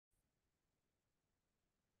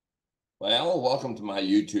Well, welcome to my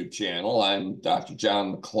YouTube channel. I'm Dr.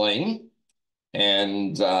 John McClain,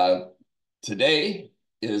 and today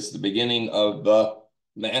is the beginning of the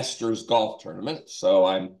Masters Golf Tournament. So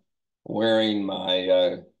I'm wearing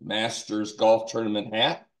my Masters Golf Tournament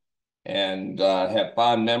hat and have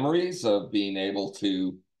fond memories of being able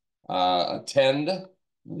to attend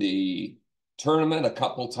the tournament a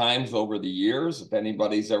couple times over the years. If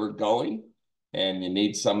anybody's ever going and you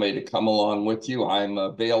need somebody to come along with you, I'm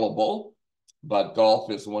available. But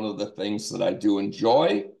golf is one of the things that I do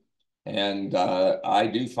enjoy, and I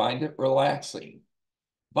do find it relaxing.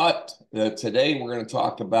 But today we're going to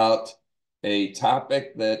talk about a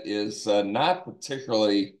topic that is not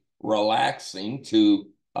particularly relaxing to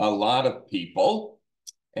a lot of people,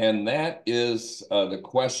 and that is the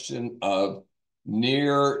question of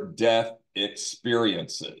near-death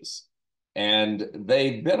experiences. And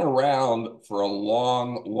they've been around for a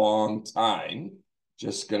long, long time.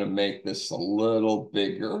 Just going to make this a little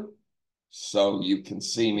bigger so you can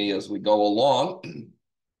see me as we go along.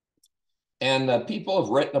 And people have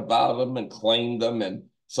written about them and claimed them. And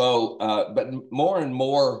so, but more and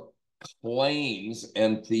more claims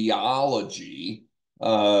and theology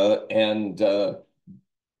and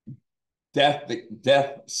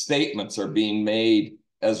death statements are being made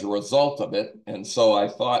as a result of it. And so I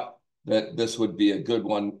thought that this would be a good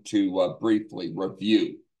one to briefly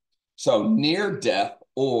review. So near death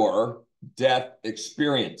or death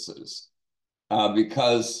experiences,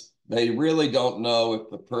 because they really don't know if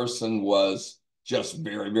the person was just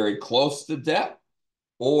very, very close to death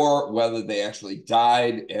or whether they actually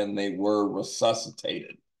died and they were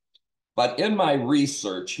resuscitated. But in my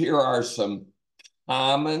research, here are some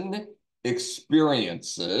common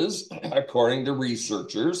experiences, according to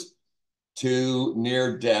researchers, to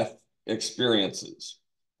near-death experiences.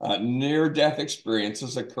 Near-death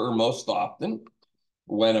experiences occur most often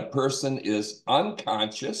when a person is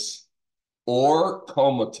unconscious or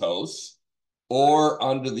comatose or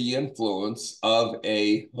under the influence of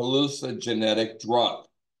a hallucinogenic drug.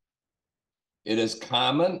 It is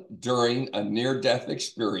common during a near-death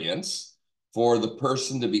experience for the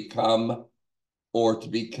person to become or to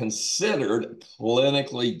be considered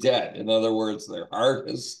clinically dead. In other words, their heart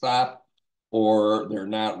has stopped or they're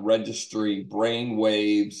not registering brain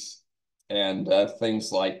waves and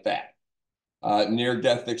things like that.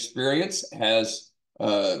 Near-death experience has,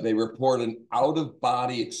 they report an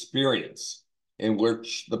out-of-body experience in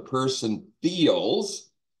which the person feels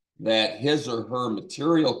that his or her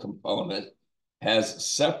material component has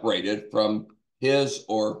separated from his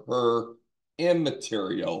or her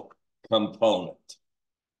immaterial component.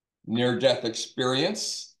 Near-death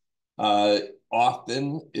experience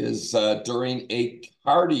often is during a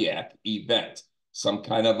cardiac event, some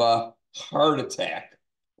kind of a heart attack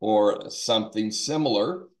or something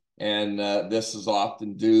similar. And this is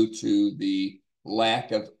often due to the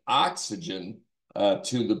lack of oxygen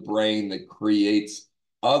to the brain that creates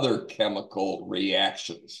other chemical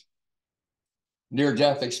reactions.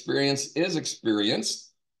 Near-death experience is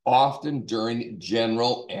experienced often during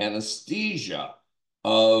general anesthesia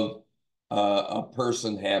of a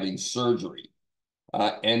person having surgery.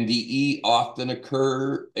 NDE often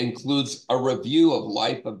includes a review of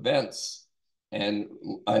life events and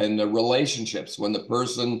the relationships when the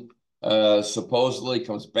person supposedly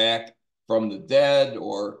comes back from the dead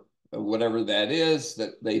or whatever that is,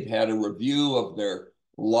 that they've had a review of their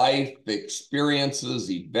life experiences,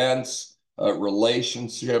 events,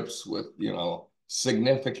 relationships with,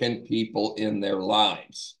 significant people in their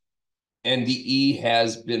lives. NDE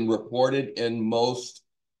has been reported in most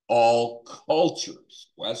all cultures,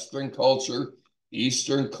 Western culture,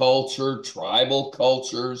 Eastern culture, tribal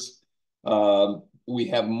cultures. We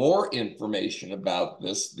have more information about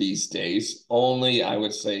this these days, only I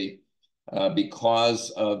would say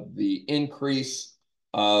because of the increase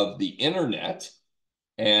of the internet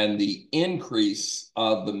and the increase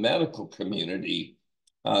of the medical community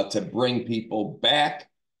to bring people back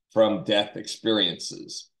from death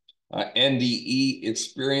experiences. NDE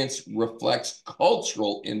experience reflects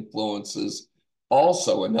cultural influences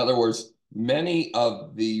also. In other words, many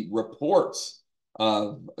of the reports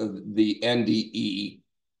of the NDE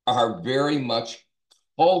are very much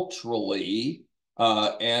culturally,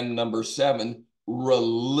 and number 7,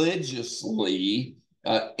 religiously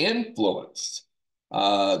influenced.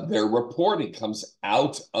 Their reporting comes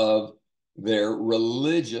out of their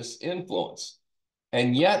religious influence.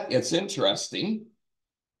 And yet it's interesting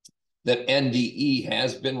that NDE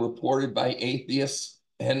has been reported by atheists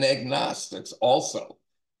and agnostics also.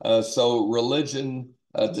 So religion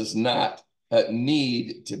does not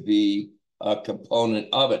need to be a component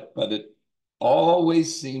of it, but it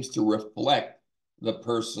always seems to reflect the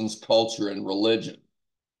person's culture and religion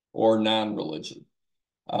or non-religion.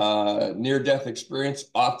 Near-death experience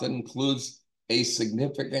often includes a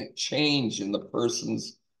significant change in the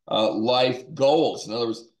person's life goals. In other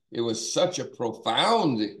words, it was such a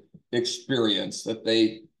profound experience that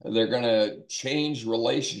they're going to change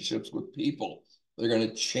relationships with people. They're going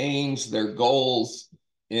to change their goals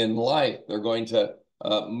in life. They're going to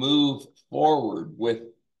move forward with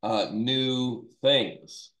new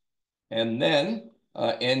things. And then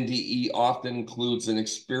NDE often includes an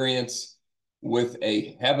experience with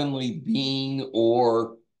a heavenly being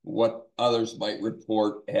or what others might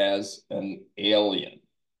report as an alien.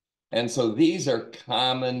 And so these are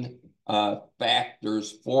common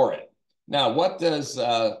factors for it. Now, what does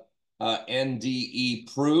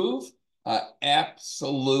NDE prove?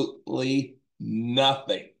 Absolutely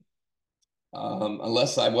nothing.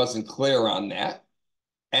 Unless I wasn't clear on that.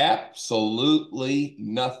 Absolutely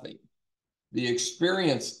nothing. The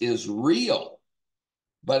experience is real,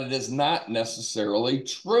 but it is not necessarily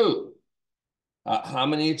true. How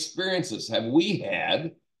many experiences have we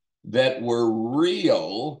had that were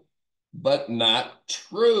real, but not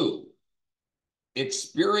true?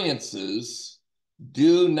 Experiences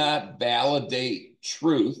do not validate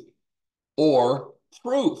truth or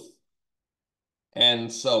proof.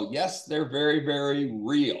 And so, yes, they're very, very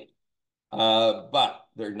real, but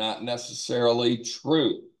they're not necessarily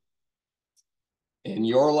true. In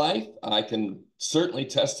your life, I can certainly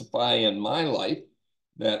testify in my life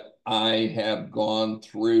that I have gone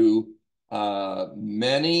through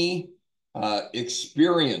many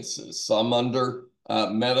experiences, some under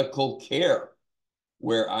medical care,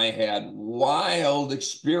 where I had wild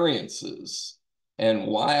experiences and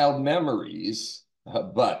wild memories,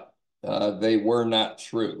 but they were not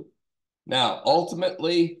true. Now,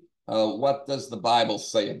 ultimately, what does the Bible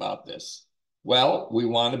say about this? Well, we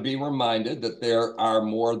want to be reminded that there are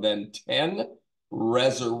more than 10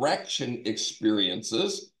 resurrection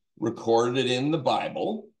experiences recorded in the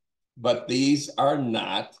Bible, but these are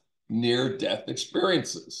not near-death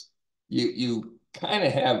experiences. You kind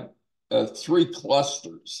of have three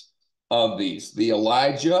clusters of these: the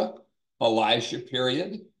Elisha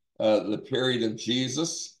period, the period of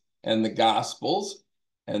Jesus and the Gospels,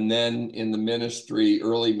 and then in the ministry,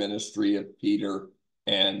 early ministry of Peter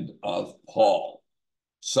and of Paul.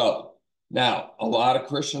 So now a lot of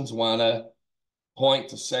Christians want to point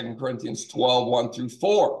to 2 Corinthians 12, 1 through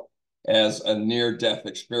 4 as a near-death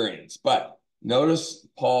experience. But notice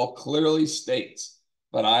Paul clearly states,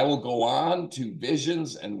 but I will go on to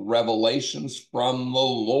visions and revelations from the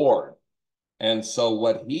Lord. And so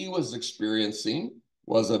what he was experiencing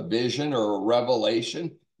was a vision or a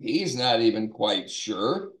revelation. He's not even quite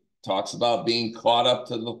sure. Talks about being caught up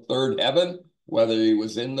to the third heaven, whether he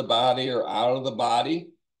was in the body or out of the body.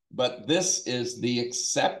 But this is the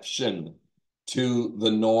exception to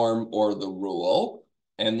the norm or the rule.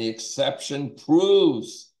 And the exception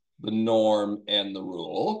proves the norm and the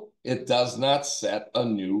rule. It does not set a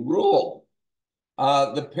new rule.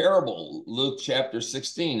 The parable, Luke chapter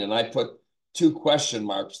 16, and I put 2 question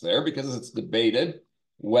marks there because it's debated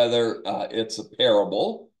whether it's a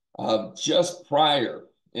parable. Just prior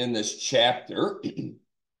in this chapter,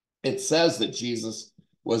 it says that Jesus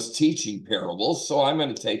was teaching parables, so I'm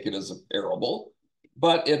going to take it as a parable,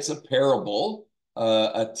 but it's a parable,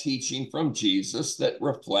 a teaching from Jesus that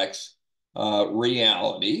reflects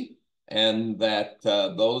reality, and that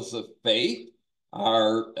those of faith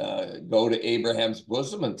are go to Abraham's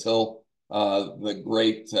bosom until the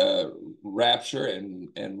great rapture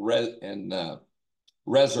and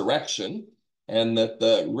resurrection, and that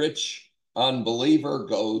the rich unbeliever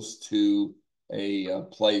goes to a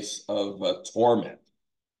place of torment.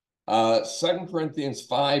 2 Corinthians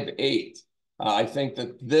 5:8. I think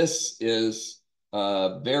that this is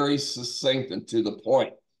very succinct and to the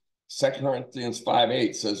point. 2 Corinthians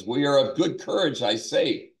 5:8 says, we are of good courage, I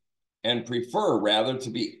say, and prefer rather to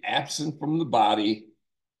be absent from the body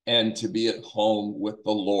and to be at home with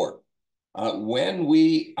the Lord. When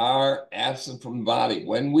we are absent from the body,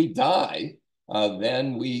 when we die,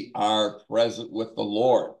 then we are present with the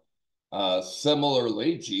Lord.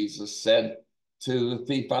 Similarly, Jesus said to the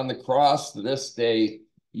thief on the cross, this day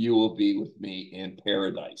you will be with me in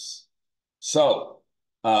paradise. So,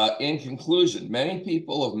 in conclusion, many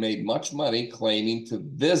people have made much money claiming to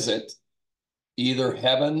visit either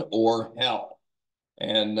heaven or hell.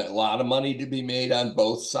 And a lot of money to be made on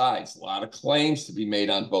both sides, a lot of claims to be made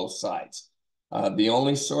on both sides. The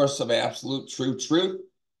only source of absolute true truth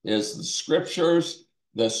is the scriptures.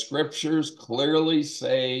 The scriptures clearly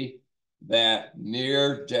say that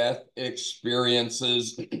near-death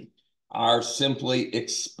experiences are simply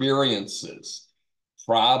experiences,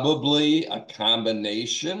 probably a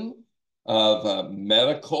combination of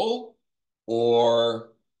medical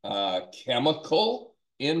or chemical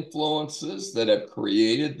influences that have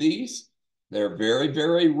created these. They're very,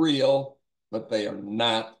 very real, but they are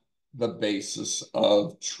not the basis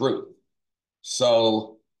of truth.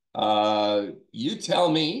 So you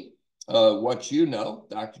tell me what you know,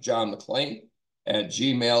 Dr. John McClain at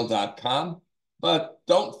gmail.com, but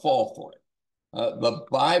don't fall for it. The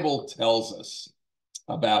Bible tells us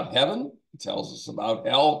about heaven, it tells us about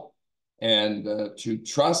hell, and to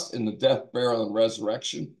trust in the death, burial, and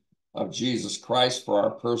resurrection of Jesus Christ for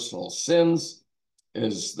our personal sins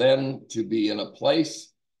is then to be in a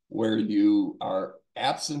place where you are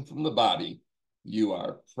absent from the body, you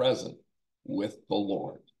are present with the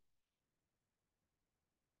Lord.